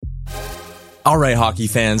All right, hockey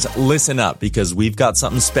fans, listen up because we've got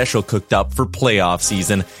something special cooked up for playoff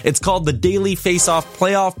season. It's called the Daily Face-Off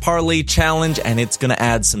Playoff Parlay Challenge, and it's going to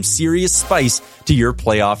add some serious spice to your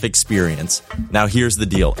playoff experience. Now, here's the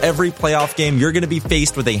deal. Every playoff game, you're going to be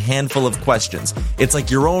faced with a handful of questions. It's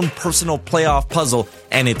like your own personal playoff puzzle,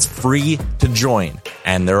 and it's free to join.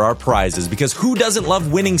 And there are prizes, because who doesn't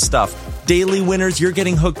love winning stuff? Daily winners, you're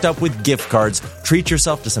getting hooked up with gift cards. Treat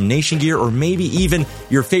yourself to some Nation gear or maybe even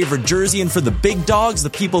your favorite jersey. And for the big dogs, the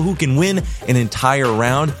people who can win an entire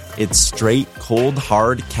round, it's straight, cold,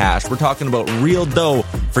 hard cash. We're talking about real dough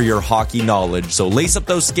for your hockey knowledge. So lace up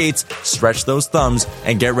those skates, stretch those thumbs,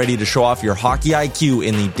 and get ready to show off your hockey IQ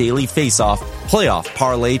in the Daily Face-Off Playoff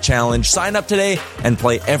Parlay Challenge. Sign up today and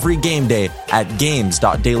play every game day at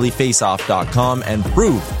games.dailyfaceoff.com and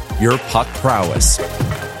prove your puck prowess.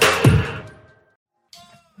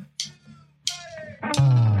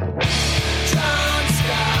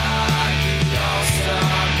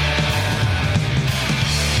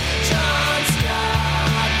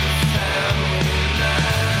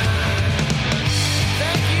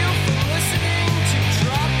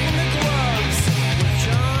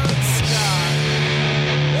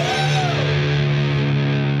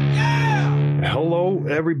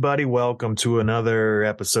 Everybody, welcome to another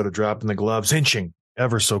episode of Dropping the Gloves, inching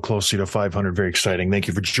ever so closely to 500. Very exciting. Thank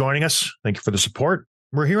you for joining us. Thank you for the support.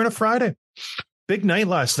 We're here on a Friday. Big night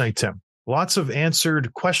last night, Tim. Lots of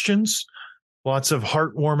answered questions, lots of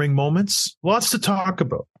heartwarming moments, lots to talk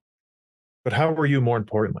about. But how were you, more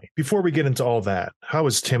importantly? Before we get into all that, how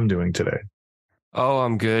is Tim doing today? Oh,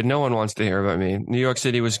 I'm good. No one wants to hear about me. New York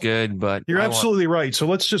City was good, but you're absolutely right. So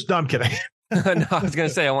let's just, no, I'm kidding. No, I was going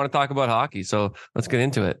to say, I want to talk about hockey, so let's get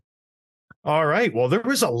into it. All right. Well, there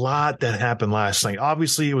was a lot that happened last night.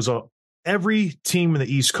 Obviously, it was every team in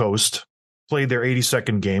the East Coast played their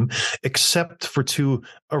 82nd game, except for two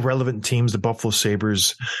irrelevant teams, the Buffalo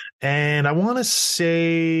Sabres, and I want to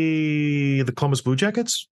say the Columbus Blue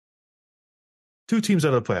Jackets. Two teams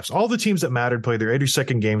out of the playoffs. All the teams that mattered played their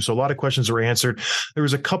 82nd game, so a lot of questions were answered. There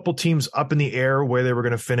was a couple teams up in the air where they were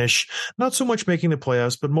going to finish, not so much making the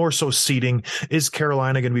playoffs, but more so seeding. Is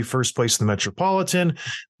Carolina going to be first place in the Metropolitan?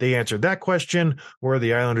 They answered that question. Where are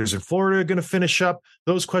the Islanders in Florida going to finish up?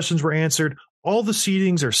 Those questions were answered. All the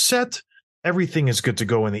seedings are set. Everything is good to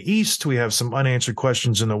go in the East. We have some unanswered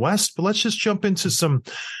questions in the West, but let's just jump into some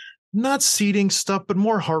not seeding stuff, but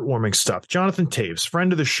more heartwarming stuff. Jonathan Toews,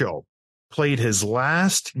 friend of the show, played his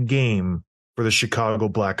last game for the Chicago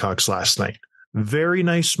Blackhawks last night. Very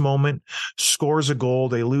nice moment. Scores a goal.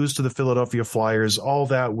 They lose to the Philadelphia Flyers. All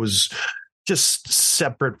that was just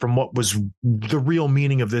separate from what was the real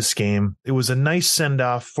meaning of this game. It was a nice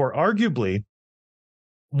send-off for arguably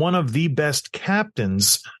one of the best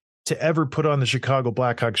captains to ever put on the Chicago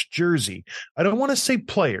Blackhawks jersey. I don't want to say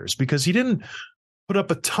players because he didn't put up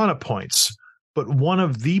a ton of points, but one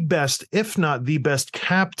of the best, if not the best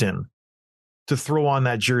captain to throw on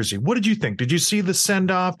that jersey. What did you think? Did you see the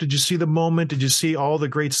send-off? Did you see the moment? Did you see all the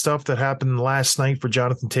great stuff that happened last night for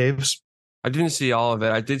Jonathan Toews? I didn't see all of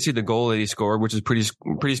it. I did see the goal that he scored, which is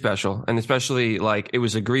pretty special. And especially, like, it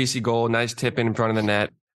was a greasy goal, nice tip in front of the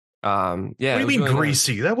net. Yeah. What do you mean really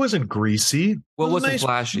greasy? Nice. That wasn't greasy. Well, it wasn't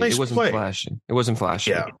flashy. It wasn't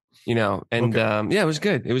flashy. Yeah. You know, and yeah, it was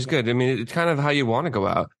good. It was good. I mean, it's kind of how you want to go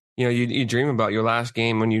out. You know, you dream about your last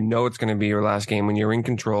game when you know it's going to be your last game, when you're in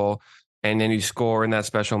control. And then you score in that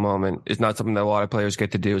special moment. It's not something that a lot of players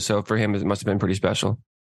get to do. So for him, it must have been pretty special.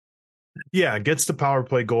 Yeah, gets the power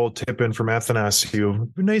play goal tip in from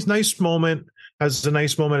Athanasiou. Nice moment. Has a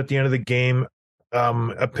nice moment at the end of the game.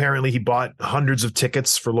 Apparently, he bought hundreds of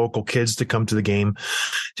tickets for local kids to come to the game.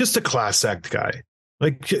 Just a class act guy.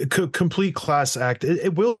 Like, complete class act.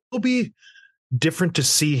 It will be different to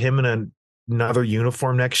see him in another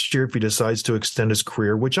uniform next year if he decides to extend his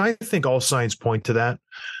career, which I think all signs point to that.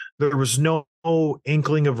 There was no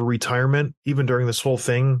inkling of a retirement, even during this whole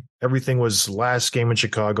thing. Everything was last game in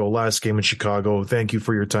Chicago. Thank you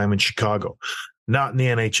for your time in Chicago, not in the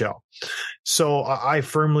NHL. So I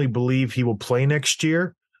firmly believe he will play next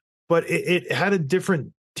year, but it had a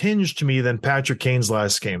different tinge to me than Patrick Kane's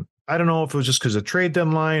last game. I don't know if it was just because of trade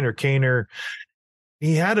deadline or Kaner.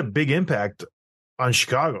 He had a big impact on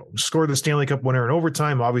Chicago, scored the Stanley Cup winner in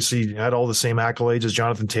overtime, obviously had all the same accolades as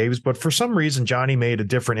Jonathan Toews, but for some reason, Johnny made a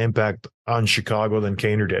different impact on Chicago than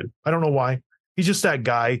Kaner did. I don't know why. He's just that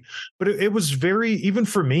guy, but it was very, even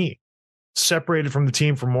for me, separated from the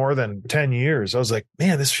team for more than 10 years. I was like,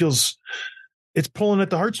 man, it's pulling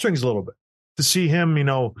at the heartstrings a little bit to see him, you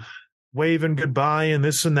know, waving goodbye and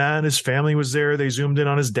this and that. And his family was there. They zoomed in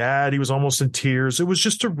on his dad. He was almost in tears. It was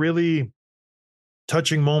just a really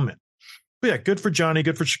touching moment. But yeah, good for Johnny,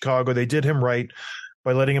 good for Chicago. They did him right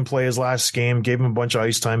by letting him play his last game, gave him a bunch of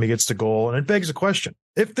ice time. He gets the goal. And it begs a question.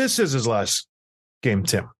 If this is his last game,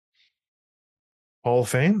 Tim, Hall of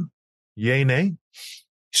Fame? Yay, nay?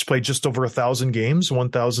 He's played just over 1,000 games,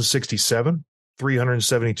 1,067,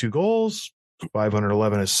 372 goals,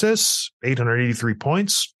 511 assists, 883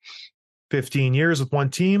 points, 15 years with one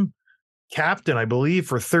team. Captain, I believe,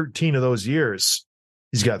 for 13 of those years.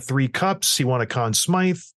 He's got 3 cups. He won a Conn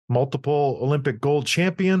Smythe, multiple Olympic gold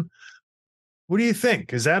champion. What do you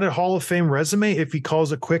think? Is that a Hall of Fame resume if he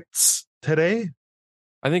calls it quits today?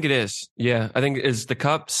 I think it is. Yeah, I think it's the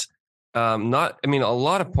cups. A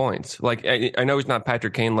lot of points. Like, I know he's not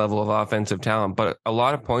Patrick Kane level of offensive talent, but a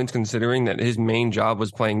lot of points considering that his main job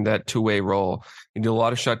was playing that two-way role. He did a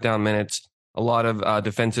lot of shutdown minutes, a lot of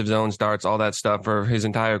defensive zone starts, all that stuff for his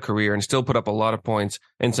entire career, and still put up a lot of points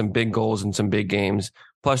and some big goals in some big games,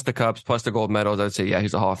 plus the cups, plus the gold medals. I'd say, yeah,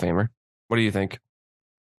 he's a Hall of Famer. What do you think?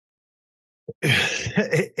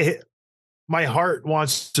 My heart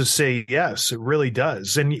wants to say yes, it really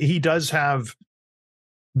does. And he does have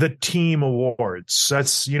the team awards.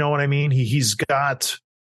 That's, you know what I mean? He's got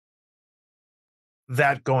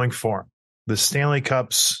that going for him. The Stanley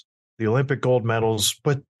Cups, the Olympic gold medals.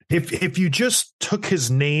 But if you just took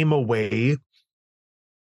his name away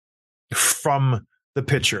from the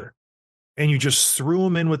picture and you just threw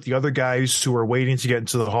him in with the other guys who are waiting to get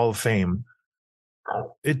into the Hall of Fame,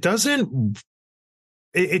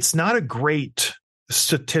 it's not a great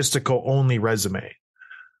statistical only resume.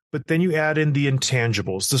 But then you add in the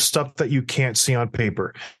intangibles, the stuff that you can't see on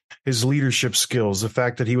paper, his leadership skills, the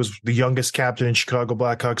fact that he was the youngest captain in Chicago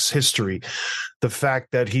Blackhawks history, the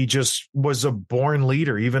fact that he just was a born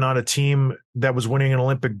leader, even on a team that was winning an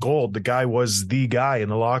Olympic gold. The guy was the guy in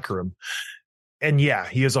the locker room. And yeah,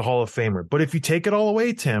 he is a Hall of Famer. But if you take it all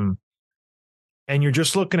away, Tim, and you're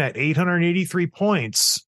just looking at 883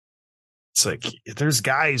 points, it's like there's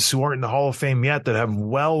guys who aren't in the Hall of Fame yet that have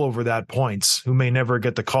well over that points who may never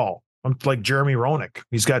get the call. I'm like Jeremy Roenick.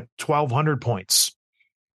 He's got 1,200 points.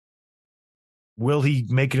 Will he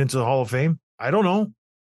make it into the Hall of Fame? I don't know.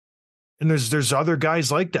 And there's other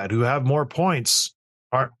guys like that who have more points,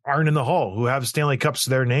 aren't in the Hall, who have Stanley Cups to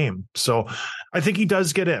their name. So I think he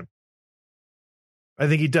does get in. I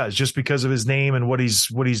think he does, just because of his name and what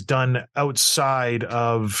he's done outside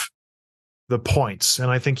of the points.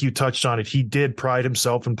 And I think you touched on it. He did pride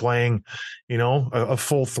himself in playing, a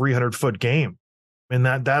full 300-foot game. And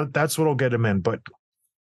that's what'll get him in. But,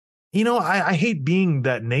 I hate being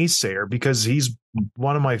that naysayer because he's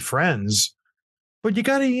one of my friends. But you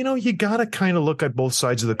gotta kind of look at both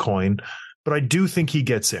sides of the coin. But I do think he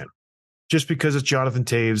gets in just because it's Jonathan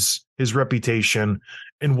Toews, his reputation,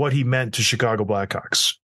 and what he meant to Chicago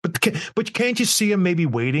Blackhawks. But can't you see him maybe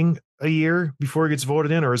waiting a year before he gets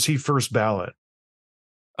voted in, or is he first ballot?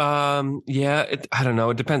 I don't know.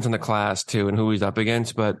 It depends on the class too and who he's up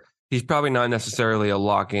against, but he's probably not necessarily a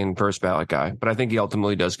lock-in first ballot guy, but I think he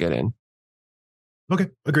ultimately does get in. Okay,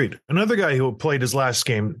 agreed. Another guy who played his last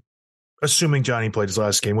game, assuming Johnny played his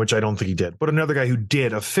last game, which I don't think he did, but another guy who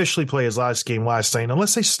did officially play his last game last night,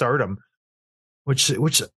 unless they start him, which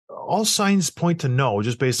all signs point to no,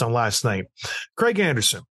 just based on last night. Craig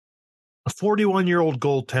Anderson, a 41-year-old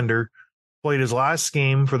goaltender, played his last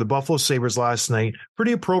game for the Buffalo Sabres last night,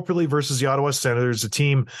 pretty appropriately versus the Ottawa Senators, a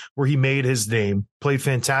team where he made his name, played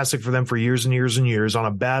fantastic for them for years and years and years on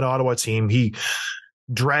a bad Ottawa team. He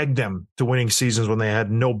dragged them to winning seasons when they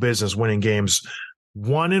had no business winning games.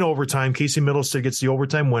 Won in overtime. Casey Middleston gets the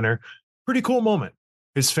overtime winner. Pretty cool moment.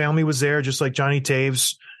 His family was there, just like Johnny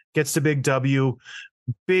Toews, gets the big W.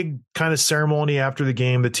 Big kind of ceremony after the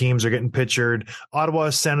game. The teams are getting pictured. Ottawa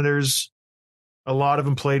Senators, a lot of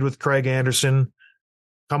them played with Craig Anderson.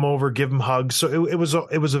 Come over, give him hugs. So it was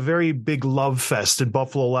a very big love fest in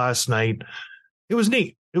Buffalo last night. It was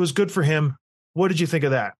neat. It was good for him. What did you think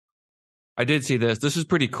of that? I did see this. This is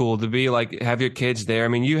pretty cool to be like, have your kids there. I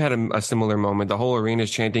mean, you had a similar moment. The whole arena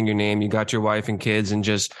is chanting your name. You got your wife and kids, and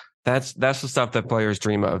just that's the stuff that players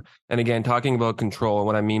dream of. And again, talking about control, and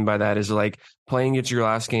what I mean by that is like playing it's your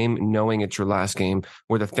last game, knowing it's your last game,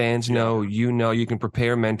 where the fans know, you can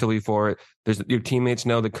prepare mentally for it. There's your teammates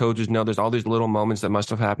know, the coaches know. There's all these little moments that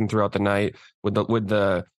must have happened throughout the night with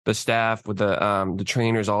the staff, with the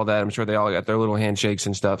trainers, all that. I'm sure they all got their little handshakes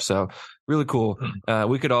and stuff. So really cool.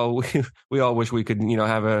 We all wish we could,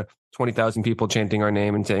 have 20,000 people chanting our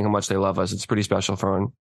name and saying how much they love us. It's pretty special for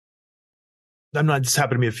them. It's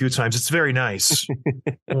happened to me a few times. It's very nice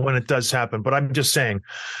when it does happen, but I'm just saying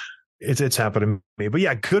it's happened to me. But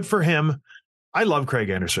yeah, good for him. I love Craig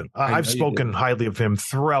Anderson. I've spoken highly of him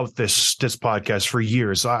throughout this podcast for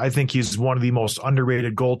years. I think he's one of the most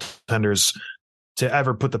underrated goaltenders to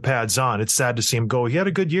ever put the pads on. It's sad to see him go. He had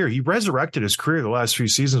a good year. He resurrected his career the last few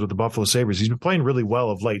seasons with the Buffalo Sabres. He's been playing really well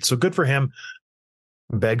of late. So good for him.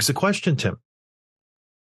 Begs the question, Tim.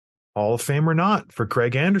 Hall of Fame or not for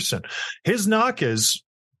Craig Anderson? His knock is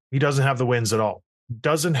he doesn't have the wins at all.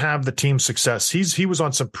 Doesn't have the team success. He was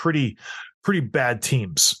on some pretty bad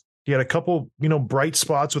teams. He had a couple, bright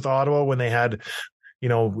spots with Ottawa when they had,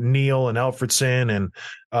 Neil and Alfredson and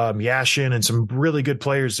Yashin and some really good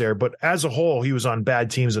players there. But as a whole, he was on bad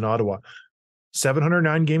teams in Ottawa.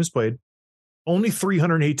 709 games played, only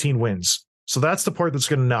 318 wins. So that's the part that's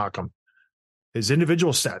going to knock him. His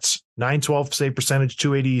individual stats, 912 save percentage,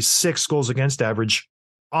 286 goals against average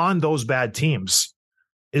on those bad teams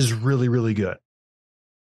is really, really good.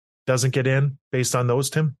 Doesn't get in based on those,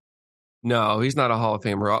 Tim? No, he's not a Hall of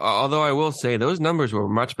Famer. Although I will say those numbers were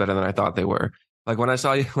much better than I thought they were. Like when I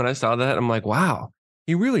saw that, I'm like, wow,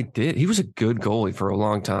 he really did. He was a good goalie for a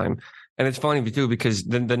long time. And it's funny too, because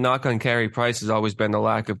the knock on Carey Price has always been the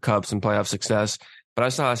lack of cups and playoff success. But I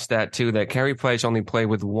saw a stat too that Carey Price only played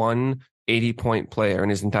with one 80-point player in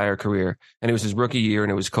his entire career. And it was his rookie year,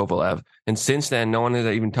 and it was Kovalev. And since then, no one has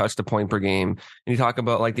even touched a point per game. And you talk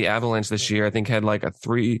about like the Avalanche this year, I think had like a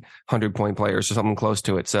 300-point player or something close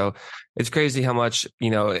to it. So it's crazy how much,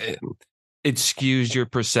 it skews your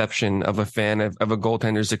perception of a fan of a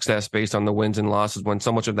goaltender's success based on the wins and losses when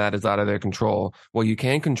so much of that is out of their control. What you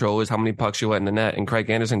can control is how many pucks you let in the net. And Craig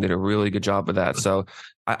Anderson did a really good job of that. So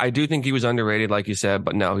I do think he was underrated, like you said,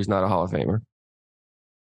 but no, he's not a Hall of Famer.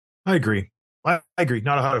 I agree. I agree.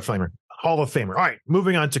 Not a Hall of Famer. Hall of Famer. All right.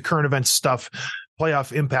 Moving on to current event stuff,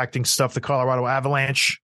 playoff impacting stuff. The Colorado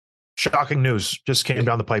Avalanche. Shocking news just came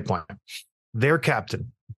down the pipeline. Their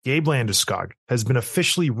captain, Gabe Landeskog, has been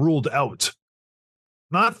officially ruled out.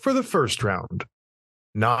 Not for the first round,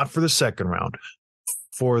 not for the second round,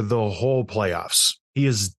 for the whole playoffs. He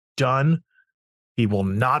is done. He will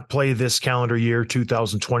not play this calendar year,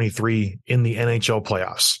 2023, in the NHL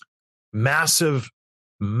playoffs. Massive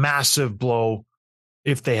blow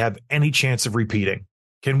if they have any chance of repeating.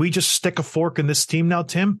 Can we just stick a fork in this team now,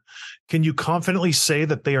 Tim? Can you confidently say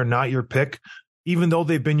that they are not your pick, even though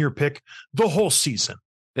they've been your pick the whole season?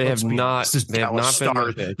 They have not been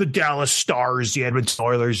the Dallas Stars, the Edmonton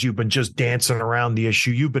Oilers. You've been just dancing around the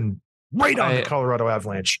issue. You've been right on the Colorado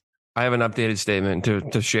Avalanche. I have an updated statement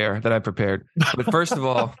to share that I prepared. But first of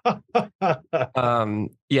all,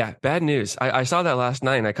 bad news. I saw that last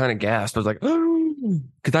night and I kind of gasped. I was like,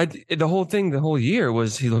 because the whole year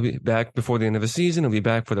was he'll be back before the end of the season. He'll be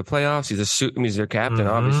back for the playoffs. He's their captain,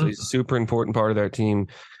 obviously. He's a super important part of their team.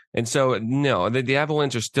 And so, no, the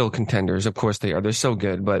Avalanche are still contenders. Of course they are. They're so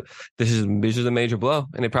good, but this is a major blow,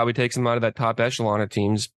 and it probably takes them out of that top echelon of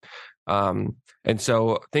teams. And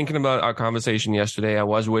so thinking about our conversation yesterday, I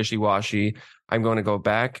was wishy-washy. I'm going to go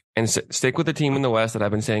back and stick with the team in the West that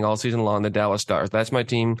I've been saying all season long, the Dallas Stars. That's my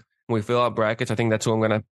team. When we fill out brackets, I think that's who I'm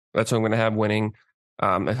going to have winning.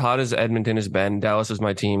 As hot as Edmonton has been, Dallas is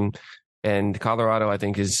my team, and Colorado, I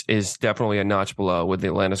think, is definitely a notch below with the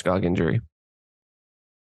Landeskog injury.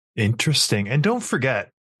 Interesting. And don't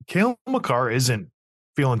forget, Cale Makar isn't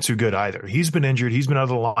feeling too good either. He's been injured. He's been out of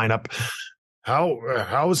the lineup.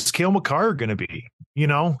 How is Cale Makar going to be?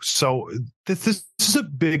 So this is a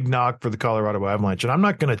big knock for the Colorado Avalanche. And I'm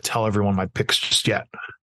not going to tell everyone my picks just yet,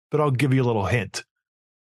 but I'll give you a little hint.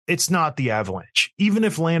 It's not the Avalanche. Even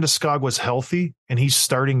if Landeskog was healthy and he's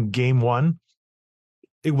starting game one,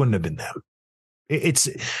 it wouldn't have been them.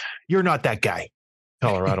 You're not that guy,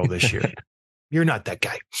 Colorado, this year. You're not that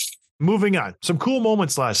guy. Moving on. Some cool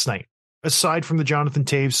moments last night. Aside from the Jonathan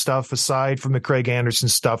Toews stuff, aside from the Craig Anderson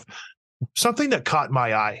stuff, something that caught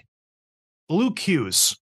my eye. Luke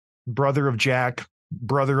Hughes, brother of Jack,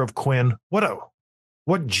 brother of Quinn.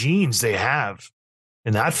 What genes they have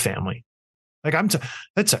in that family. Like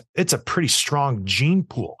it's a pretty strong gene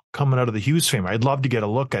pool coming out of the Hughes family. I'd love to get a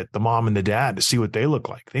look at the mom and the dad to see what they look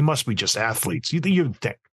like. They must be just athletes. You'd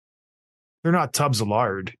think. They're not tubs of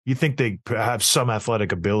lard. You think they have some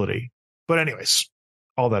athletic ability. But anyways,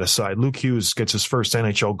 all that aside, Luke Hughes gets his first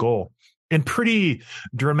NHL goal in pretty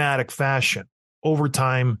dramatic fashion.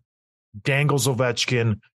 Overtime, dangles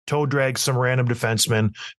Ovechkin, toe drags some random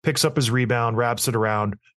defenseman, picks up his rebound, wraps it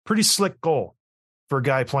around. Pretty slick goal for a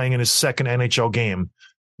guy playing in his second NHL game.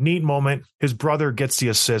 Neat moment. His brother gets the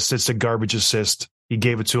assist. It's a garbage assist. He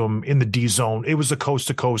gave it to him in the D zone. It was a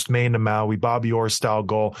coast-to-coast, Maine to Maui, Bobby Orr style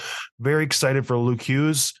goal. Very excited for Luke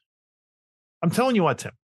Hughes. I'm telling you what,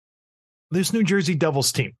 Tim. This New Jersey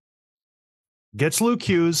Devils team gets Luke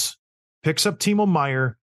Hughes, picks up Timo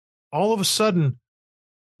Meier, all of a sudden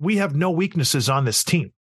we have no weaknesses on this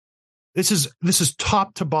team. This is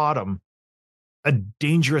top to bottom a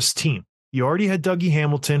dangerous team. You already had Dougie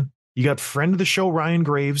Hamilton. You got friend of the show Ryan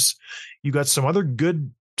Graves. You got some other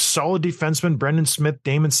good, solid defensemen, Brendan Smith,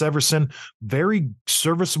 Damon Severson, very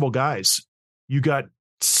serviceable guys. You got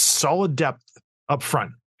solid depth up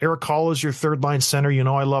front. Eric Hall is your third line center. You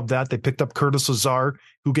know, I love that. They picked up Curtis Lazar,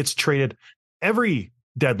 who gets traded every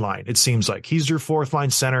deadline, it seems like. He's your fourth line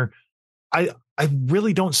center. I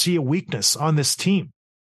really don't see a weakness on this team.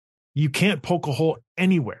 You can't poke a hole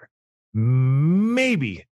anywhere.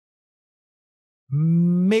 Maybe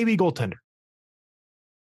goaltender,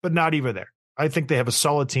 but not even there. I think they have a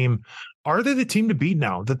solid team. Are they the team to beat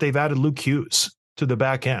now that they've added Luke Hughes to the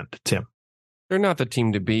back end, Tim? They're not the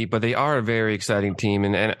team to beat, but they are a very exciting team.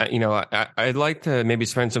 And you know, I'd like to maybe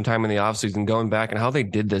spend some time in the offseason going back and how they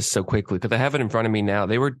did this so quickly, because I have it in front of me now.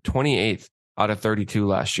 They were 28th out of 32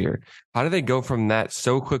 last year. How did they go from that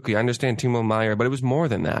so quickly? I understand Timo Meier, but it was more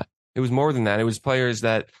than that. It was players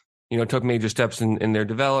that, you know, took major steps in their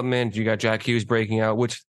development. You got Jack Hughes breaking out,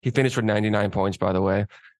 which he finished with 99 points, by the way.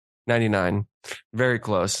 99. Very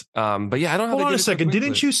close. But yeah, I don't know. Hold on a second.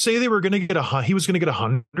 Didn't you say they were going to get he was going to get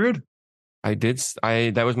 100? I did.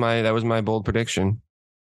 That was my bold prediction.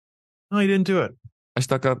 No, he didn't do it. I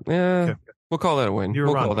stuck up. Yeah. Okay. We'll call that a win.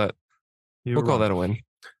 We'll call that a win.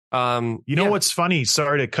 You know what's funny?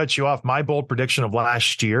 Sorry to cut you off. My bold prediction of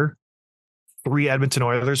last year, 3 Edmonton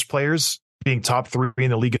Oilers players being top 3 in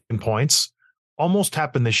the league in points, almost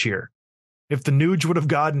happened this year. If the Nuge would have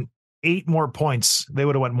gotten 8 more points, they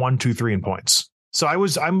would have went 1, 2, 3 in points. So I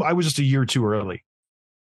was just a year too early.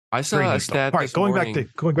 I saw a stat. All right,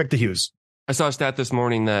 going back to Hughes. I saw a stat this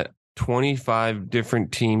morning that 25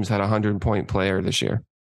 different teams had a 100-point player this year.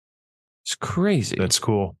 It's crazy. That's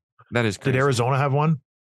cool. That is crazy. Did Arizona have one?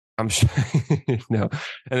 I'm sure. No.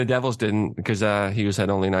 And the Devils didn't, because Hughes had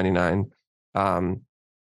only 99.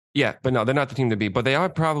 Yeah, but no, they're not the team to beat. But they are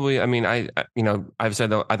probably, I mean, I've said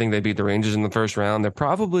that I think they beat the Rangers in the first round. They're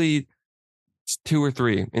probably 2 or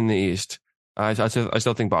 3 in the East. I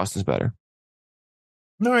still think Boston's better.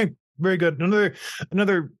 All right. Very good.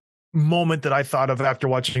 Another moment that I thought of after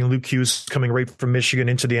watching Luke Hughes coming right from Michigan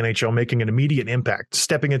into the NHL, making an immediate impact,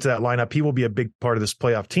 stepping into that lineup. He will be a big part of this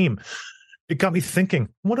playoff team. It got me thinking,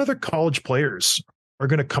 what other college players are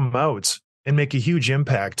going to come out and make a huge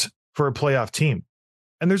impact for a playoff team?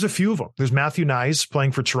 And there's a few of them. There's Matthew Nyes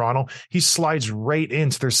playing for Toronto. He slides right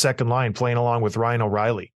into their second line, playing along with Ryan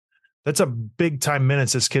O'Reilly. That's a big time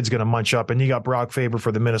minutes this kid's going to munch up. And you got Brock Faber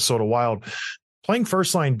for the Minnesota Wild, playing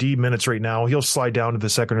first line D minutes right now. He'll slide down to the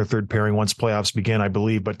second or third pairing once playoffs begin, I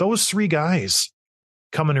believe. But those 3 guys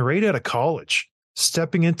coming right out of college,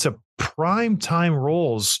 stepping into prime time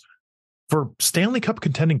roles for Stanley Cup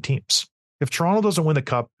contending teams. If Toronto doesn't win the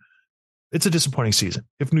Cup, it's a disappointing season.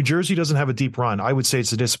 If New Jersey doesn't have a deep run, I would say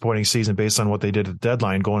it's a disappointing season based on what they did at the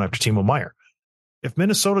deadline going after Timo Meier. If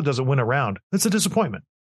Minnesota doesn't win a round, it's a disappointment.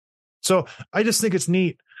 So I just think it's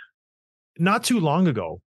neat. Not too long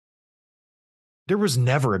ago, there was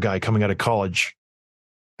never a guy coming out of college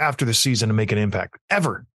after the season to make an impact,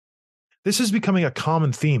 ever. This is becoming a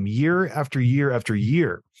common theme year after year after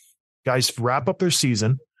year. Guys wrap up their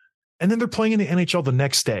season, and then they're playing in the NHL the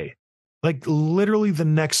next day. Like literally the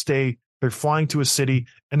next day, they're flying to a city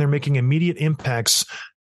and they're making immediate impacts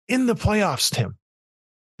in the playoffs, Tim.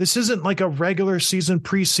 This isn't like a regular season,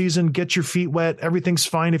 preseason, get your feet wet. Everything's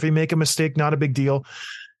fine. If you make a mistake, not a big deal.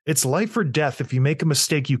 It's life or death. If you make a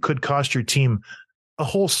mistake, you could cost your team a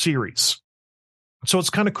whole series. So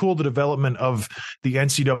it's kind of cool, the development of the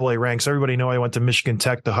NCAA ranks. Everybody know I went to Michigan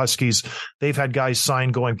Tech, the Huskies. They've had guys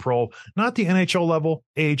sign going pro, not the NHL level,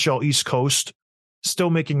 AHL East Coast,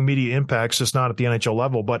 still making immediate impacts, just not at the NHL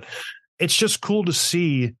level. But it's just cool to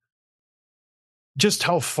see just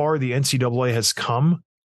how far the NCAA has come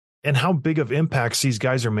and how big of impacts these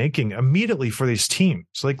guys are making immediately for these teams.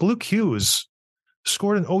 Like Luke Hughes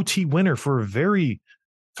scored an OT winner for a very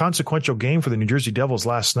consequential game for the New Jersey Devils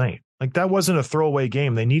last night. Like that wasn't a throwaway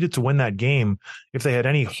game. They needed to win that game if they had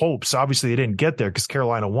any hopes. Obviously, they didn't get there because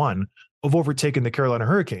Carolina won, of overtaking the Carolina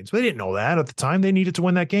Hurricanes. But they didn't know that at the time. They needed to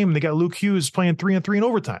win that game, and they got Luke Hughes playing 3-on-3 in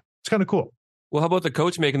overtime. It's kind of cool. Well, how about the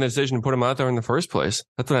coach making the decision to put him out there in the first place?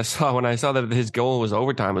 That's what I saw when I saw that his goal was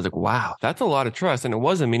overtime. I was like, wow, that's a lot of trust. And it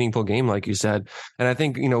was a meaningful game, like you said. And I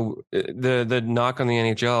think, you know, the knock on the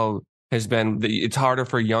NHL has been it's harder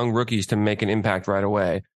for young rookies to make an impact right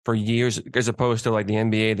away for years, as opposed to like the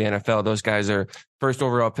NBA, the NFL. Those guys are first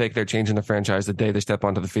overall pick. They're changing the franchise the day they step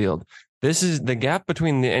onto the field. This is the gap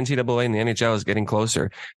between the NCAA and the NHL is getting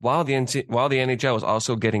closer, while the NHL is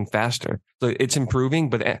also getting faster. So it's improving,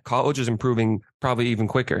 but college is improving probably even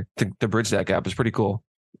quicker to bridge that gap. It's pretty cool.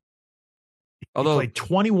 Although he played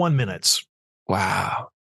 21 minutes. Wow.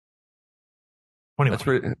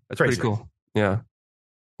 21. That's pretty cool. Yeah.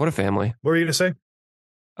 What a family. What were you going to say?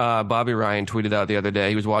 Bobby Ryan tweeted out the other day.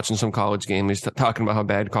 He was watching some college game. He's talking about how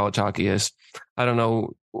bad college hockey is. I don't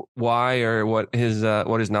know why or what his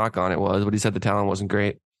knock on it was, but he said the talent wasn't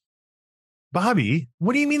great. Bobby,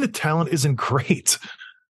 what do you mean the talent isn't great?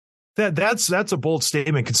 That's a bold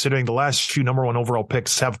statement considering the last few number one overall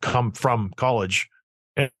picks have come from college.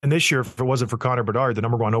 And this year, if it wasn't for Connor Bedard, the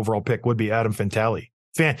number one overall pick would be Adam Fantilli.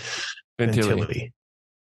 Fantilli.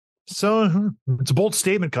 So it's a bold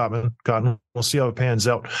statement, Cotton. We'll see how it pans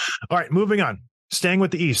out. All right, moving on. Staying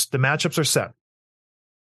with the East, the matchups are set.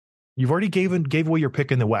 You've already gave away your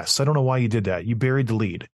pick in the West. I don't know why you did that. You buried the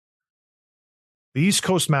lead. The East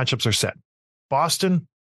Coast matchups are set. Boston,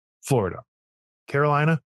 Florida.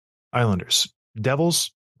 Carolina, Islanders.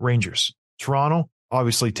 Devils, Rangers. Toronto,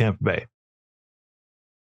 obviously Tampa Bay.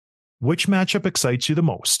 Which matchup excites you the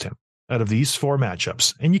most, Tim, out of these four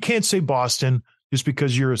matchups? And you can't say Boston just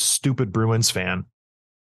because you're a stupid Bruins fan.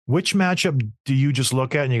 Which matchup do you just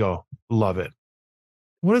look at and you go, love it?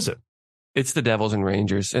 What is it? It's the Devils and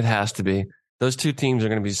Rangers. It has to be. Those two teams are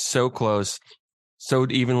going to be so close, so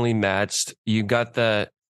evenly matched. You got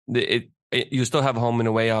you still have home and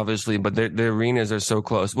away, obviously, but the arenas are so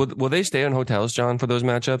close. Will they stay in hotels, John, for those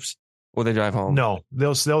matchups? Will they drive home? No,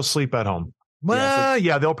 they'll sleep at home. Well,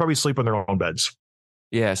 they'll probably sleep in their own beds.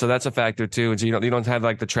 Yeah, so that's a factor too. So you don't have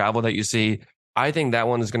like the travel that you see. I think that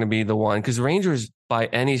one is going to be the one because Rangers, by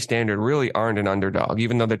any standard, really aren't an underdog,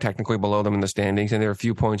 even though they're technically below them in the standings and they're a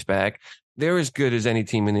few points back. They're as good as any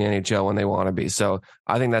team in the NHL when they want to be. So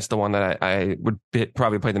I think that's the one that I would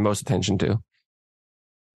probably pay the most attention to.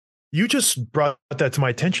 You just brought that to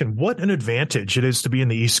my attention. What an advantage it is to be in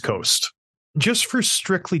the East Coast, just for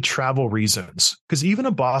strictly travel reasons. Because even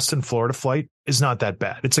a Boston, Florida flight is not that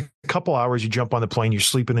bad. It's a couple hours. You jump on the plane, you're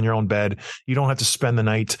sleeping in your own bed. You don't have to spend the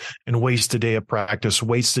night and waste a day of practice,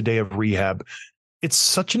 waste a day of rehab. It's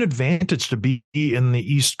such an advantage to be in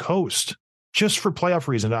the East Coast just for playoff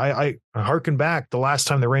reasons. I harken back. The last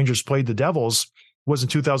time the Rangers played the Devils was in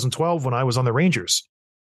 2012 when I was on the Rangers.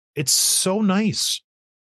 It's so nice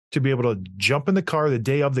to be able to jump in the car the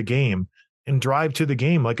day of the game and drive to the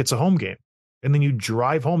game like it's a home game. And then you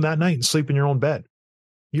drive home that night and sleep in your own bed.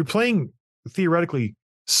 You're playing theoretically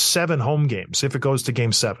 7 home games if it goes to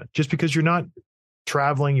game 7, just because you're not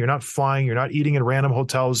traveling, you're not flying, you're not eating in random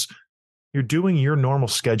hotels. You're doing your normal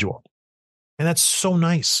schedule. And that's so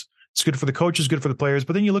nice. It's good for the coaches, good for the players.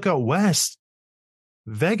 But then you look out west,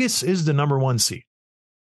 Vegas is the number 1 seed.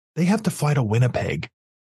 They have to fly to Winnipeg.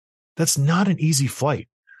 That's not an easy flight.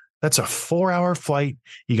 That's a 4-hour flight.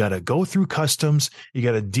 You got to go through customs. You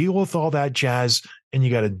got to deal with all that jazz, and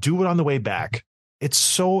you got to do it on the way back. It's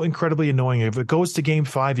so incredibly annoying. If it goes to game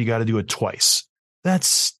 5, you got to do it twice. That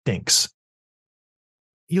stinks.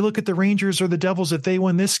 You look at the Rangers or the Devils. If they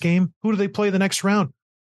win this game, who do they play the next round?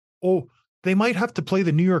 Oh, they might have to play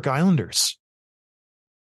the New York Islanders.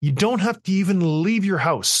 You don't have to even leave your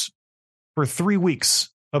house for 3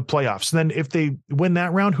 weeks of playoffs. And then if they win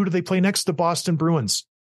that round, who do they play next? The Boston Bruins.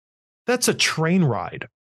 That's a train ride.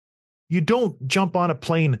 You don't jump on a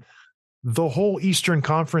plane the whole Eastern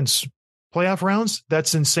Conference playoff rounds.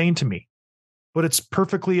 That's insane to me. But it's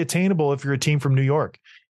perfectly attainable if you're a team from New York.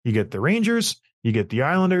 You get the Rangers, you get the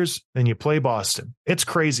Islanders, then you play Boston. It's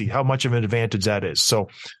crazy how much of an advantage that is. So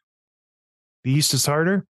the East is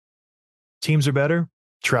harder. Teams are better.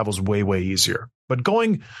 Travel's way, way easier. But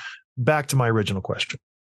going back to my original question.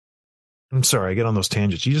 I'm sorry, I get on those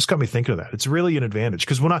tangents. You just got me thinking of that. It's really an advantage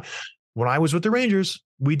because when I was with the Rangers,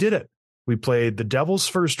 we did it. We played the Devils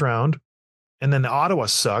first round, and then Ottawa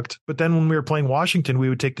sucked. But then when we were playing Washington, we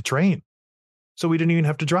would take the train. So we didn't even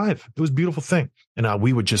have to drive. It was a beautiful thing. And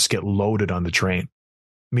we would just get loaded on the train.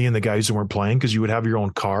 Me and the guys who weren't playing, because you would have your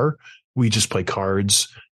own car. We just play cards,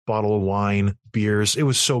 bottle of wine, beers. It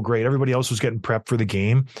was so great. Everybody else was getting prepped for the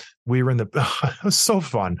game. We were it was so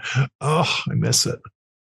fun. Oh, I miss it.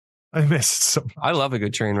 I miss it so much. I love a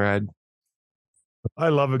good train ride. I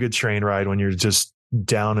love a good train ride when you're just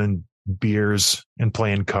down in beers and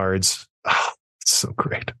playing cards. Oh, it's so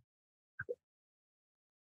great.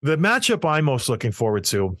 The matchup I'm most looking forward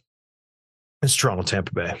to is Toronto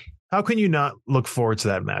Tampa Bay. How can you not look forward to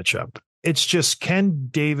that matchup? It's just, can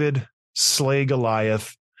David slay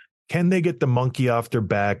Goliath? Can they get the monkey off their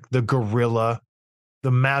back, the gorilla,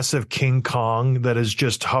 the massive King Kong that is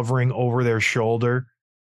just hovering over their shoulder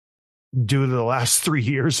due to the last 3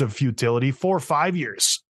 years of futility, 4 or 5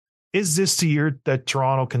 years? Is this the year that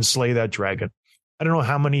Toronto can slay that dragon? I don't know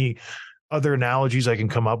how many other analogies I can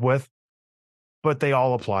come up with, but they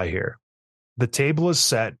all apply here. The table is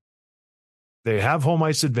set. They have home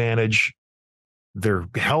ice advantage. They're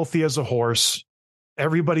healthy as a horse.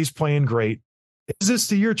 Everybody's playing great. Is this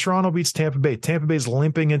the year Toronto beats Tampa Bay? Tampa Bay's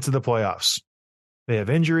limping into the playoffs. They have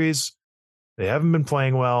injuries. They haven't been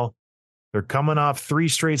playing well. They're coming off 3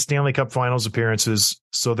 straight Stanley Cup Finals appearances,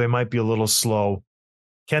 so they might be a little slow.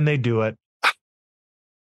 Can they do it?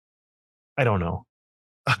 I don't know.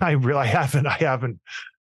 I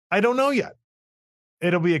don't know yet.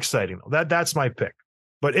 It'll be exciting. That's my pick.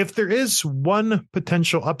 But if there is one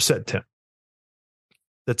potential upset, Tim,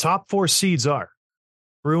 the top 4 seeds are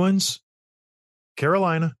Bruins,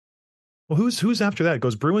 Carolina. Well, who's after that? It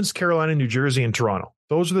goes Bruins, Carolina, New Jersey, and Toronto.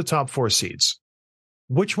 Those are the top 4 seeds.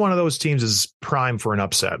 Which one of those teams is prime for an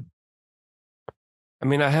upset? I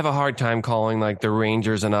mean, I have a hard time calling like the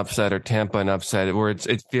Rangers an upset or Tampa an upset, where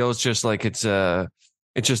it feels just like it's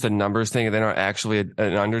just a numbers thing. They're not actually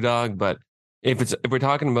an underdog. But if we're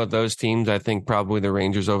talking about those teams, I think probably the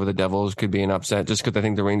Rangers over the Devils could be an upset, just because I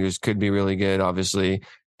think the Rangers could be really good. Obviously,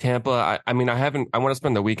 Tampa. I want to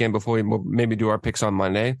spend the weekend before we maybe do our picks on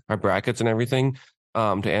Monday, our brackets and everything,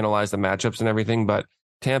 to analyze the matchups and everything. But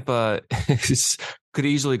Tampa could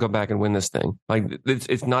easily go back and win this thing. Like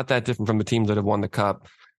it's not that different from the teams that have won the cup.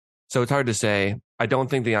 So it's hard to say. I don't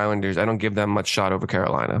think the Islanders, I don't give them much shot over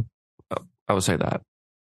Carolina. I would say that.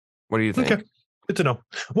 What do you think? Okay. Good to know.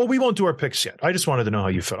 Well, we won't do our picks yet. I just wanted to know how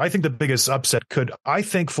you felt. I think the biggest upset I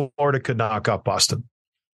think Florida could knock off Boston.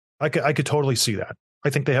 I could totally see that. I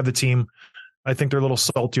think they have the team. I think they're a little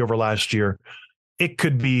salty over last year. It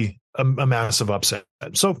could be a massive upset.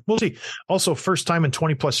 So we'll see. Also, first time in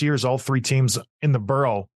 20 plus years, all 3 teams in the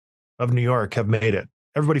borough of New York have made it.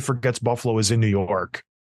 Everybody forgets Buffalo is in New York,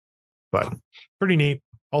 but pretty neat.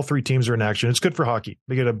 All 3 teams are in action. It's good for hockey.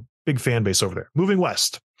 They get a big fan base over there. Moving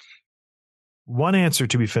west. One answer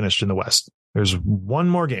to be finished in the West. There's one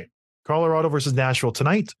more game. Colorado versus Nashville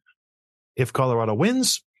tonight. If Colorado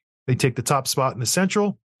wins, they take the top spot in the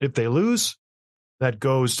Central. If they lose, that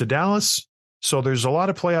goes to Dallas. So there's a lot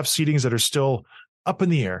of playoff seedings that are still up in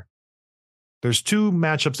the air. There's 2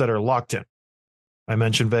 matchups that are locked in. I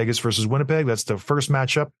mentioned Vegas versus Winnipeg. That's the first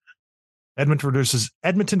matchup. Edmonton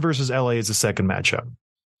versus LA is the second matchup.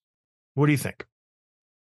 What do you think?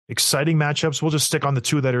 Exciting matchups. We'll just stick on the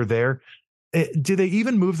 2 that are there. Do they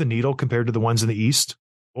even move the needle compared to the ones in the East?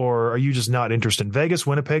 Or are you just not interested? Vegas,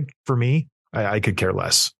 Winnipeg, for me, I could care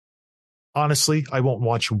less. Honestly, I won't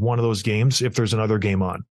watch one of those games if there's another game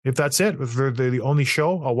on. If that's it, if they're the only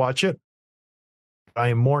show, I'll watch it. I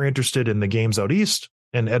am more interested in the games out East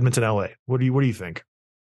and Edmonton, LA. What do you think?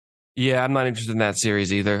 Yeah, I'm not interested in that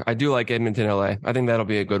series either. I do like Edmonton, LA. I think that'll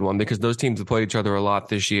be a good one because those teams have played each other a lot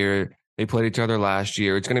this year. They played each other last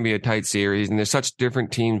year. It's going to be a tight series, and they're such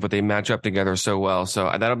different teams, but they match up together so well.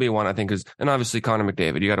 So that'll be one I think and obviously Connor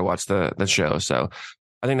McDavid. You got to watch the show. So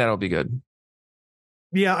I think that'll be good.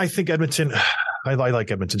 Yeah, I think Edmonton. I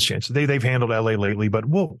like Edmonton's chance. They've handled LA lately, but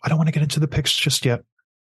I don't want to get into the picks just yet.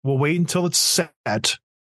 We'll wait until it's set.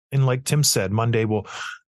 And like Tim said, Monday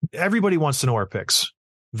everybody wants to know our picks.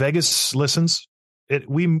 Vegas listens.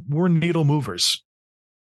 We're needle movers.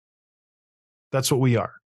 That's what we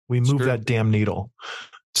are. We move that damn needle.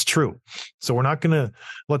 It's true. So we're not going to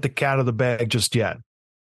let the cat out of the bag just yet.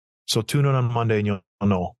 So tune in on Monday and you'll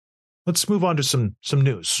know. Let's move on to some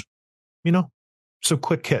news. Some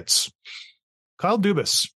quick hits. Kyle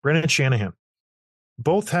Dubas, Brendan Shanahan,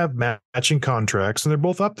 both have matching contracts, and they're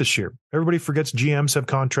both up this year. Everybody forgets GMs have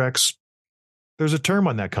contracts. There's a term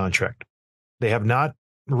on that contract. They have not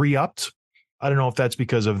re-upped. I don't know if that's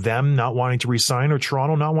because of them not wanting to re-sign or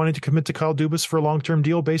Toronto not wanting to commit to Kyle Dubas for a long-term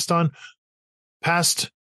deal based on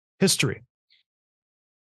past history.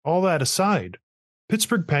 All that aside,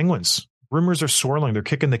 Pittsburgh Penguins, rumors are swirling. They're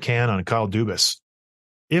kicking the can on Kyle Dubas.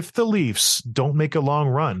 If the Leafs don't make a long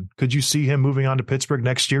run, could you see him moving on to Pittsburgh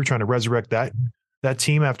next year, trying to resurrect that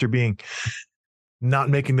team after not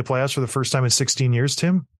making the playoffs for the first time in 16 years,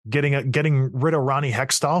 Tim? Getting rid of Ronnie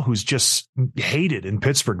Hextall, who's just hated in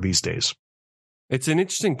Pittsburgh these days. It's an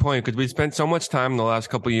interesting point because we spent so much time in the last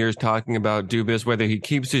couple of years talking about Dubas, whether he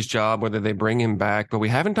keeps his job, whether they bring him back, but we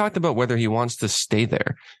haven't talked about whether he wants to stay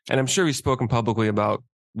there. And I'm sure he's spoken publicly about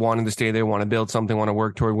wanting to stay there, want to build something, want to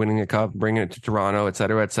work toward winning a cup, bringing it to Toronto, et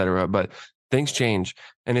cetera, et cetera. But things change.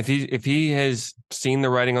 And if he has seen the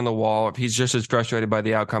writing on the wall, if he's just as frustrated by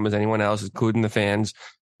the outcome as anyone else, including the fans,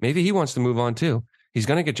 maybe he wants to move on too. He's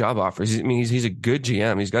going to get job offers. I mean, he's a good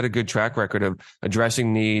GM. He's got a good track record of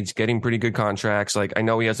addressing needs, getting pretty good contracts. Like, I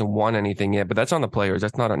know he hasn't won anything yet, but that's on the players.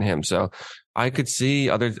 That's not on him. So I could see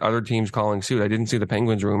other teams calling suit. I didn't see the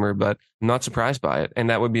Penguins rumor, but I'm not surprised by it. And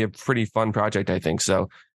that would be a pretty fun project, I think. So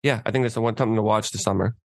yeah, I think that's the one something to watch this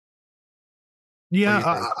summer.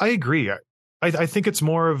 Yeah, I agree. I think it's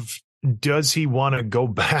more of, does he want to go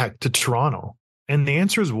back to Toronto? And the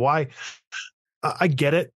answer is why. I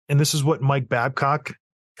get it. And this is what Mike Babcock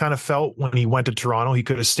kind of felt when he went to Toronto. He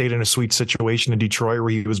could have stayed in a sweet situation in Detroit where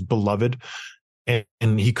he was beloved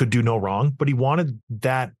and he could do no wrong, but he wanted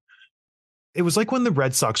that. It was like when the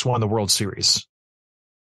Red Sox won the World Series.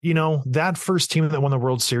 You know, that first team that won the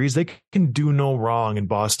World Series, they can do no wrong in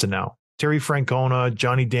Boston now. Terry Francona,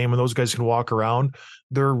 Johnny Damon, those guys can walk around.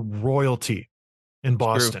 They're royalty in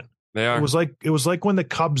Boston. They are. It was like when the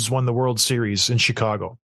Cubs won the World Series in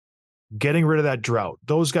Chicago. Getting rid of that drought.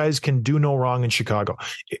 Those guys can do no wrong in Chicago.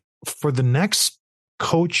 For the next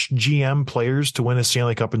coach, GM, players to win a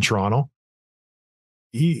Stanley Cup in Toronto,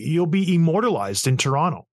 you'll be immortalized in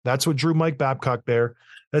Toronto. That's what drew Mike Babcock there.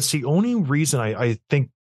 That's the only reason I think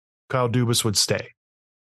Kyle Dubas would stay.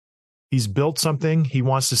 He's built something. He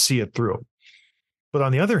wants to see it through. But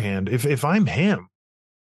on the other hand, if I'm him,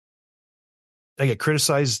 I get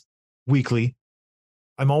criticized weekly.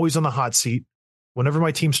 I'm always on the hot seat. Whenever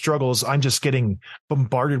my team struggles, I'm just getting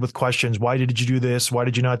bombarded with questions. Why did you do this? Why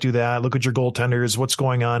did you not do that? Look at your goaltenders. What's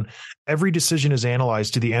going on? Every decision is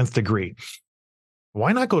analyzed to the nth degree.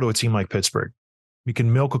 Why not go to a team like Pittsburgh? We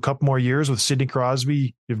can milk a couple more years with Sidney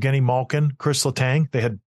Crosby, Evgeny Malkin, Chris Letang. They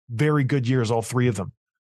had very good years, all three of them.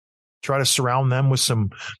 Try to surround them with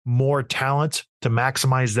some more talent to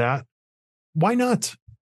maximize that. Why not?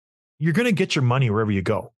 You're going to get your money wherever you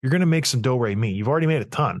go. You're going to make some do-re-mi. You've already made a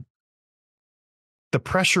ton. The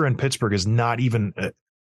pressure in Pittsburgh is not even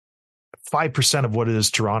 5% of what it is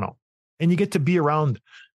Toronto. And you get to be around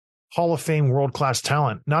Hall of Fame world-class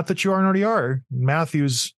talent. Not that you already are,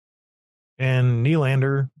 Matthews and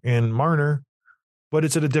Nylander and Marner, but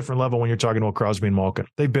it's at a different level when you're talking about Crosby and Malkin.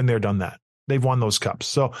 They've been there, done that. They've won those cups.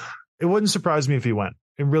 So it wouldn't surprise me if he went.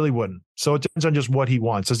 It really wouldn't. So it depends on just what he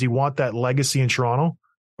wants. Does he want that legacy in Toronto,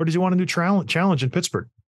 or does he want a new challenge in Pittsburgh?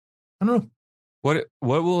 I don't know. What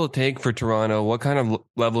will it take for Toronto? What kind of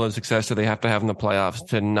level of success do they have to have in the playoffs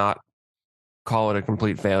to not call it a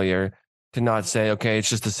complete failure? To not say, okay, it's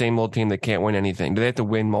just the same old team that can't win anything. Do they have to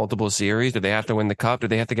win multiple series? Do they have to win the cup? Do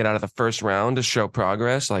they have to get out of the first round to show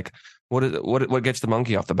progress? Like, what gets the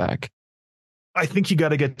monkey off the back? I think you got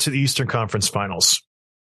to get to the Eastern Conference Finals.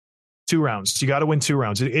 2 rounds. You got to win 2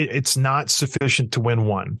 rounds. It's not sufficient to win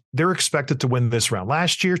one. They're expected to win this round.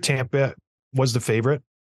 Last year, Tampa was the favorite.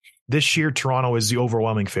 This year, Toronto is the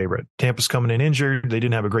overwhelming favorite. Tampa's coming in injured. They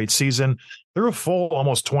didn't have a great season. They're a full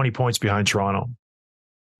almost 20 points behind Toronto.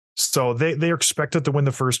 So they're expected to win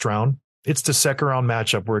the first round. It's the second round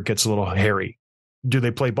matchup where it gets a little hairy. Do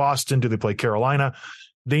they play Boston? Do they play Carolina?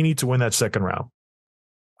 They need to win that second round.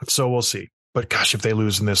 So we'll see. But gosh, if they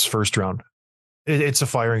lose in this first round, it's a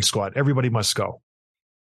firing squad. Everybody must go.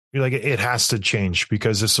 You're like, it has to change,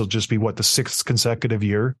 because this will just be the 6th consecutive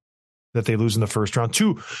year that they lose in the first round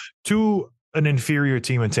to an inferior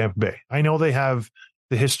team in Tampa Bay. I know they have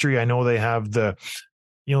the history. I know they have they've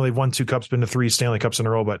won 2 cups, been to 3 Stanley Cups in a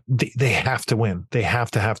row, but they have to win. They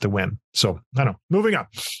have to win. So I don't know. Moving on.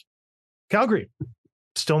 Calgary,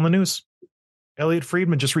 still in the news. Elliot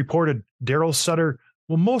Friedman just reported Daryl Sutter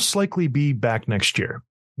will most likely be back next year,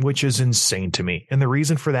 which is insane to me. And the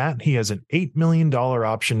reason for that, he has an $8 million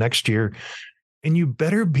option next year. And you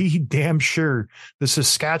better be damn sure the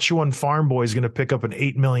Saskatchewan farm boy is going to pick up an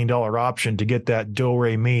 $8 million option to get that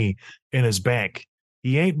do-re-mi in his bank.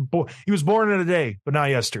 He was born in a day, but not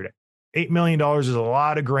yesterday. $8 million is a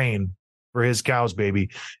lot of grain for his cows, baby.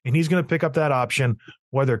 And he's going to pick up that option,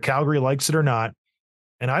 whether Calgary likes it or not.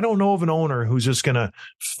 And I don't know of an owner who's just going to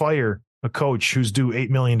fire a coach who's due $8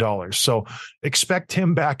 million. So expect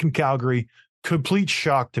him back in Calgary. Complete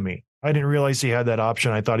shock to me. I didn't realize he had that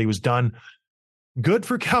option. I thought he was done. Good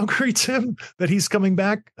for Calgary, Tim, that he's coming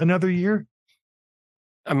back another year.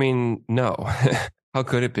 I mean, no. How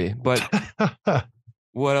could it be? But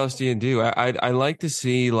what else do you do? I like to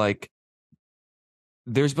see, like,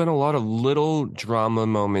 there's been a lot of little drama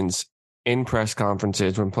moments in press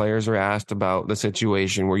conferences when players are asked about the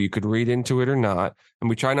situation where you could read into it or not. And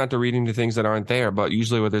we try not to read into things that aren't there, but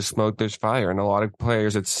usually where there's smoke, there's fire. And a lot of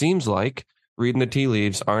players, it seems like, reading the tea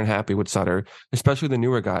leaves, aren't happy with Sutter, especially the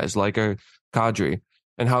newer guys like a Kadri.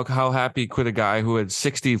 And how happy could a guy who had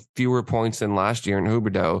 60 fewer points than last year in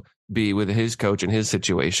Huberdeau be with his coach and his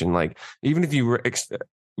situation? Like, even if you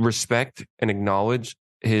respect and acknowledge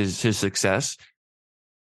his success.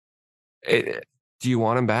 Do you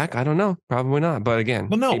want him back? I don't know. Probably not. But again,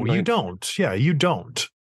 well, no, you don't. Yeah, you don't.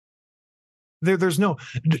 There's no.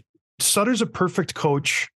 Sutter's a perfect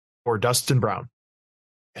coach for Dustin Brown.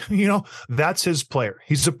 That's his player.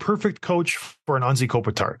 He's a perfect coach for an Anze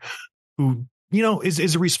Kopitar, who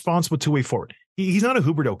is a responsible two-way forward. He's not a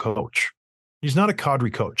Huberdeau coach. He's not a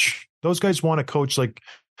Kadri coach. Those guys want a coach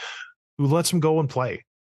who lets them go and play.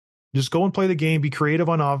 Just go and play the game, be creative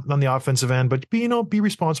on the offensive end, but be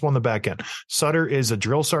responsible on the back end. Sutter is a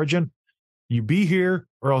drill sergeant. You be here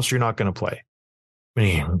or else you're not going to play.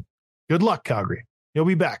 Good luck, Calgary. You'll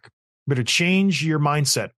be back. Better change your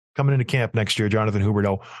mindset coming into camp next year, Jonathan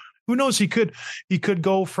Huberdeau. Who knows? He could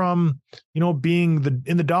go from, being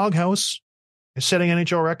in the doghouse, setting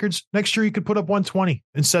NHL records. Next year, he could put up 120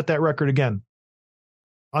 and set that record again.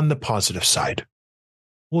 On the positive side,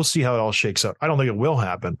 we'll see how it all shakes out. I don't think it will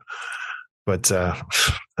happen, but that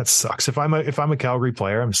sucks. If I'm a Calgary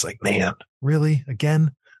player, I'm just like, man, really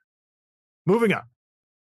again. Moving on.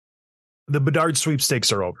 The Bedard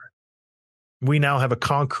sweepstakes are over. We now have a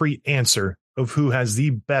concrete answer of who has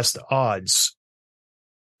the best odds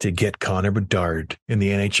to get Connor Bedard in the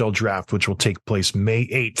NHL draft, which will take place May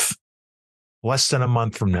 8th, less than a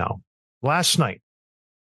month from now. Last night,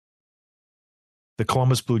 the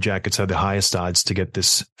Columbus Blue Jackets had the highest odds to get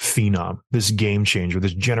this phenom, this game changer,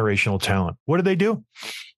 this generational talent. What do?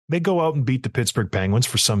 They go out and beat the Pittsburgh Penguins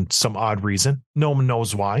for some odd reason. No one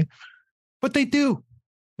knows why, but they do.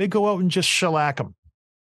 They go out and just shellac them.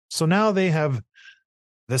 So now they have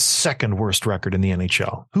the second worst record in the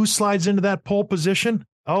NHL. Who slides into that pole position?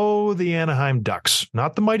 Oh, the Anaheim Ducks.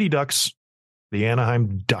 Not the Mighty Ducks, the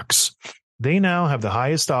Anaheim Ducks. They now have the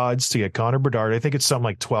highest odds to get Connor Bedard. I think it's something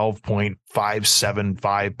like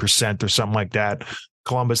 12.575% or something like that.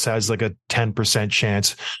 Columbus has like a 10%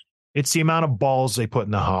 chance. It's the amount of balls they put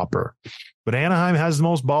in the hopper. But Anaheim has the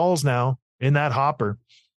most balls now in that hopper.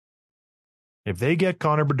 If they get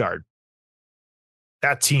Connor Bedard,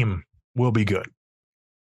 that team will be good.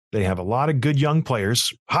 They have a lot of good young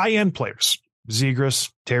players, high-end players.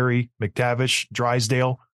 Zegras, Terry, McTavish,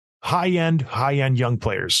 Drysdale, high-end young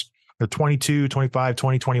players. They're 22, 25,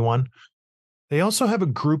 20, 21. They also have a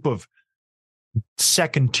group of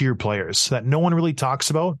second-tier players that no one really talks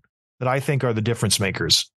about that I think are the difference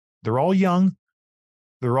makers. They're all young,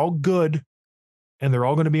 they're all good, and they're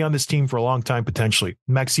all going to be on this team for a long time potentially.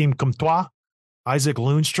 Maxime Comtois, Isaac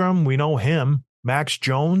Lundstrom, we know him, Max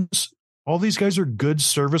Jones. All these guys are good,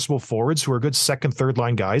 serviceable forwards who are good second, third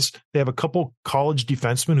line guys. They have a couple college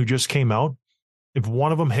defensemen who just came out. If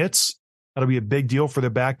one of them hits, that'll be a big deal for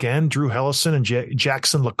their back end. Drew Hellison and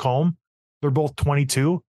Jackson Lacombe. They're both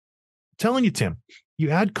 22. I'm telling you, Tim,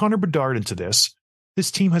 you add Connor Bedard into this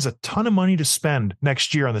team has a ton of money to spend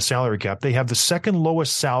next year on the salary cap. They have the second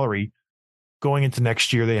lowest salary going into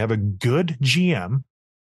next year. They have a good GM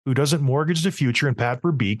who doesn't mortgage the future in Pat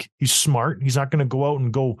Verbeek. He's smart. He's not going to go out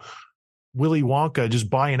and go Willy Wonka, just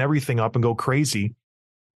buying everything up and go crazy.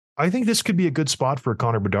 I think this could be a good spot for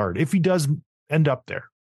Connor Bedard if he does end up there.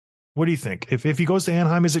 What do you think? If he goes to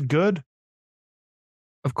Anaheim, is it good?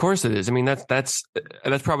 Of course it is. I mean, that's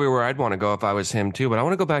probably where I'd want to go if I was him too. But I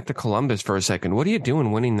want to go back to Columbus for a second. What are you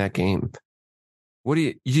doing winning that game? What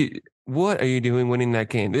are you doing winning that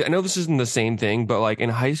game? I know this isn't the same thing, but like in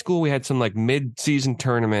high school, we had some like mid-season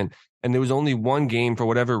tournament, and there was only one game for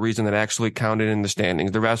whatever reason that actually counted in the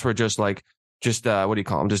standings. The rest were just what do you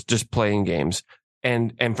call them? Just playing games.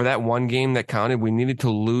 And for that one game that counted, we needed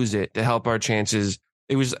to lose it to help our chances.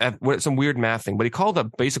 It was some weird math thing, but he called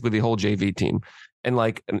up basically the whole JV team. And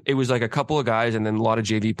like, it was like a couple of guys and then a lot of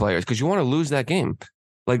JV players because you want to lose that game.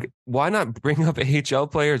 Like, why not bring up AHL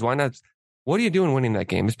players? Why not? What are you doing winning that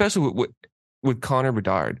game? Especially with Connor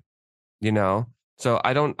Bedard, So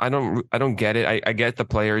I don't get it. I get the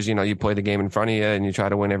players, you play the game in front of you and you try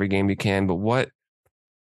to win every game you can, but what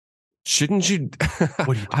shouldn't you?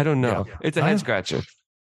 I don't know. Yeah. It's a head scratcher.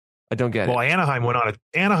 I don't get it. Well, Anaheim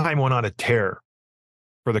went on a tear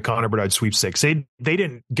for the Connor Bedard sweepstakes. They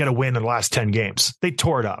didn't get a win in the last 10 games. They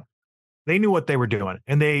tore it up. They knew what they were doing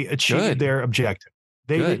and they achieved their objective.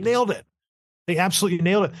 They nailed it. They absolutely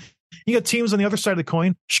nailed it. You got teams on the other side of the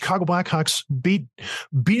coin. Chicago Blackhawks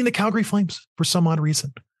beating the Calgary Flames for some odd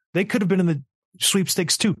reason. They could have been in the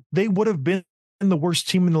sweepstakes too. They would have been the worst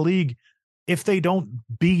team in the league if they don't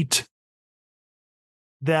beat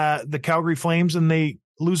the Calgary Flames and they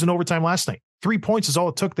lose in overtime last night. 3 points is all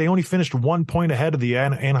it took. They only finished 1 point ahead of the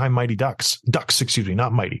Anaheim Mighty Ducks.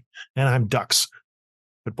 Not Mighty. Anaheim Ducks.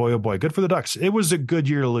 But boy, oh boy, good for the Ducks. It was a good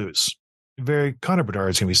year to lose. Connor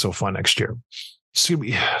Bedard is going to be so fun next year. It's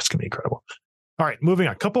going to be incredible. All right, moving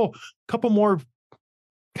on. Couple more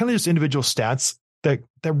kind of just individual stats that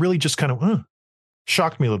really just kind of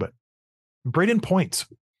shocked me a little bit. Braden Point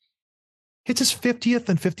hits his 50th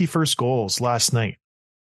and 51st goals last night.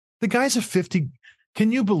 The guy's a 50.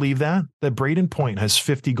 Can you believe that Braden Point has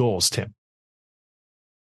 50 goals, Tim?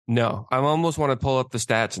 No, I almost want to pull up the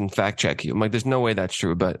stats and fact check you. I'm like, there's no way that's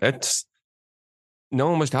true, but no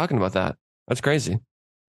one was talking about that. That's crazy.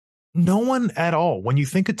 No one at all. When you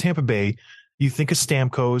think of Tampa Bay, you think of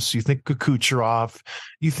Stamkos, you think of Kucherov,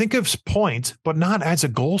 you think of Point, but not as a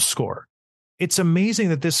goal scorer. It's amazing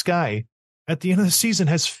that this guy at the end of the season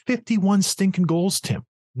has 51 stinking goals, Tim,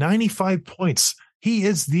 95 points. He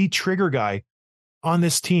is the trigger guy on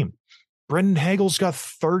this team. Brendan Hagel's got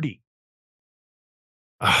 30.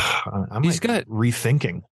 He's got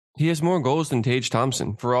rethinking. He has more goals than Tage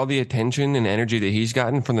Thompson for all the attention and energy that he's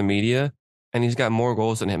gotten from the media. And he's got more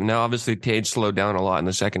goals than him. Now, obviously, Tage slowed down a lot in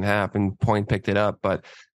the second half and Point picked it up. But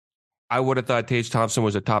I would have thought Tage Thompson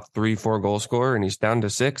was a top 3-4 goal scorer, and he's down to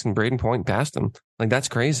 6, and Braden Point passed him. Like, that's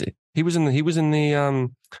crazy. He was in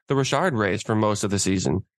the Richard race for most of the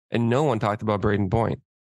season, and no one talked about Braden Point.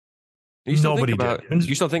 Nobody did.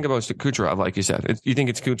 You still think about Kucherov, like you said. You think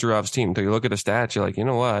it's Kucherov's team. Until you look at the stats, you're like, you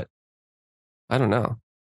know what? I don't know.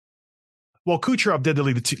 Well, Kucherov did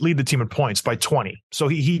lead the team in points by 20. So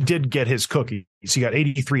he did get his cookies. He got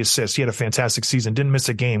 83 assists. He had a fantastic season. Didn't miss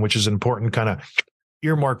a game, which is an important kind of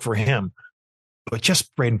earmark for him. But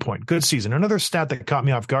just Braden Point, good season. Another stat that caught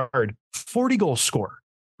me off guard, 40 goal scorer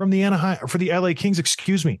from the LA Kings,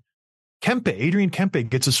 Adrian Kempe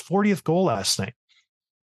gets his 40th goal last night.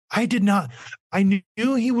 I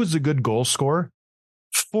knew he was a good goal scorer.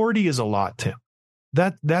 40 is a lot, Tim.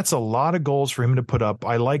 That's a lot of goals for him to put up.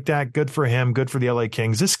 I like that. Good for him. Good for the LA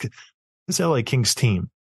Kings. This LA Kings team.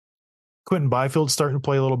 Quentin Byfield's starting to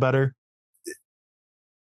play a little better.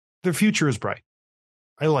 Their future is bright.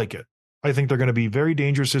 I like it. I think they're going to be very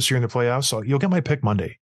dangerous this year in the playoffs. So you'll get my pick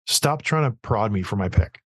Monday. Stop trying to prod me for my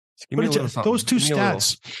pick. But those two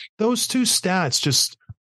stats, just,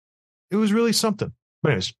 it was really something. But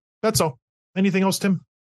anyways, that's all. Anything else, Tim?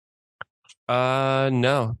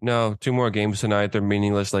 No. 2 more games tonight. They're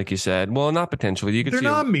meaningless, like you said. Well, not potentially. They're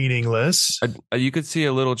not meaningless. You could see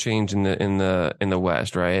a little change in the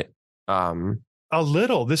West, right? A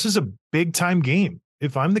little. This is a big time game.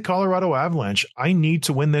 If I'm the Colorado Avalanche, I need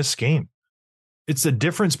to win this game. It's the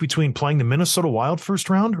difference between playing the Minnesota Wild first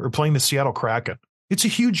round or playing the Seattle Kraken. It's a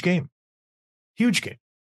huge game. Huge game.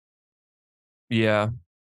 Yeah.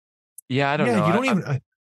 I don't know. You don't even.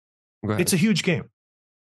 It's a huge game.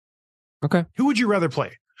 Okay. Who would you rather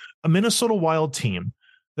play? A Minnesota Wild team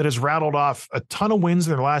that has rattled off a ton of wins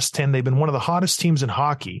in their last 10. They've been one of the hottest teams in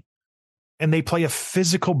hockey, and they play a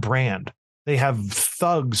physical brand. They have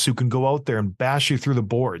thugs who can go out there and bash you through the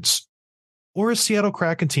boards. Or a Seattle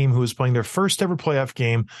Kraken team who is playing their first ever playoff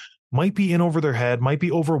game, might be in over their head, might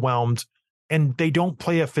be overwhelmed, and they don't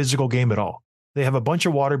play a physical game at all. They have a bunch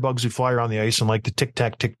of water bugs who fly around the ice and like to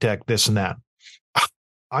tic-tac, this and that.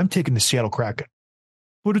 I'm taking the Seattle Kraken.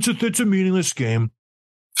 But it's a meaningless game.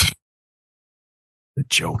 A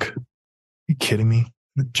joke. Are you kidding me?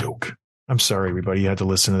 A joke. I'm sorry, everybody. You had to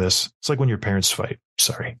listen to this. It's like when your parents fight.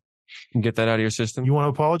 Sorry. Get that out of your system. You want to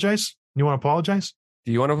apologize? Do you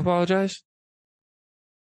want to apologize?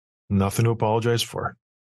 Nothing to apologize for.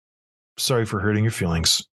 Sorry for hurting your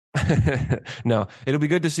feelings. No, it'll be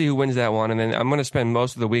good to see who wins that one. And then I'm going to spend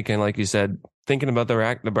most of the weekend, like you said, thinking about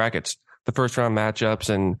the brackets, the first round matchups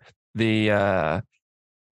and the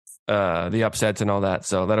upsets and all that.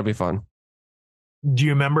 So that'll be fun. Do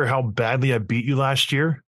you remember how badly I beat you last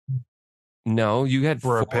year? No, you had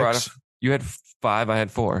 4 you had 5. I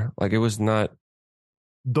had 4. Like, it was not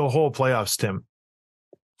the whole playoffs, Tim.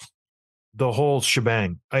 The whole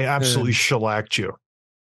shebang. I absolutely shellacked you.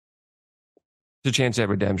 It's a chance at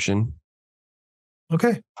redemption.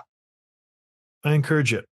 Okay. I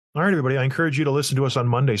encourage it. All right, everybody. I encourage you to listen to us on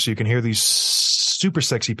Monday so you can hear these super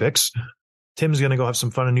sexy picks. Tim's going to go have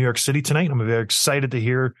some fun in New York City tonight. I'm very excited to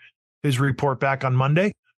hear his report back on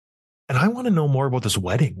Monday. And I want to know more about this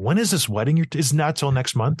wedding. When is this wedding? It's not till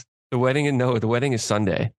next month. The wedding is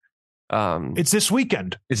Sunday. It's this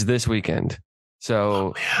weekend. It's this weekend.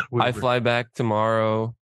 So I fly back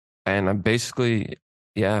tomorrow, and I'm basically,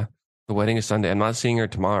 the wedding is Sunday. I'm not seeing her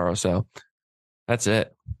tomorrow, so that's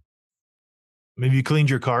it. Maybe you cleaned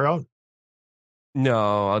your car out?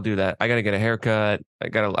 No, I'll do that. I got to get a haircut. I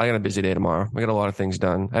got a busy day tomorrow. I got a lot of things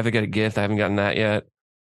done. I have to get a gift. I haven't gotten that yet.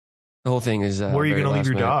 The whole thing is. Where are you going to leave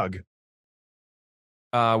your dog?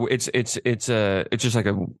 It's just like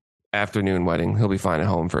a afternoon wedding. He'll be fine at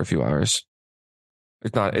home for a few hours.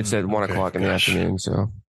 It's not. It's at 1:00 in the afternoon.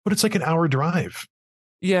 So, but it's like an hour drive.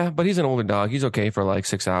 Yeah, but he's an older dog. He's okay for like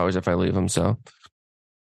 6 hours if I leave him. So.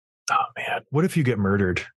 Oh man, what if you get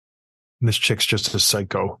murdered and this chick's just a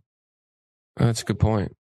psycho? That's a good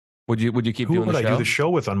point. Would you keep doing the show? Who would I do the show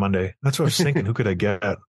with on Monday? That's what I was thinking. Who could I get?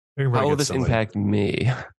 How will this impact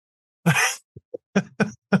me?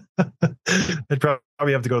 I'd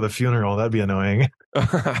probably have to go to the funeral. That'd be annoying.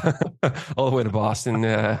 All the way to Boston.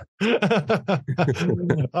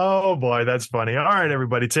 Oh boy, that's funny. All right,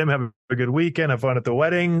 everybody. Tim, have a good weekend. Have fun at the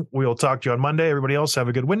wedding. We'll talk to you on Monday. Everybody else, have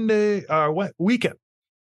a good weekend.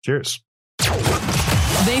 Cheers.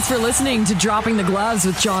 Thanks for listening to Dropping the Gloves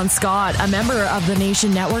with John Scott, a member of the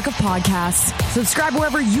Nation Network of Podcasts. Subscribe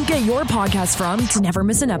wherever you get your podcasts from to never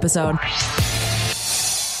miss an episode.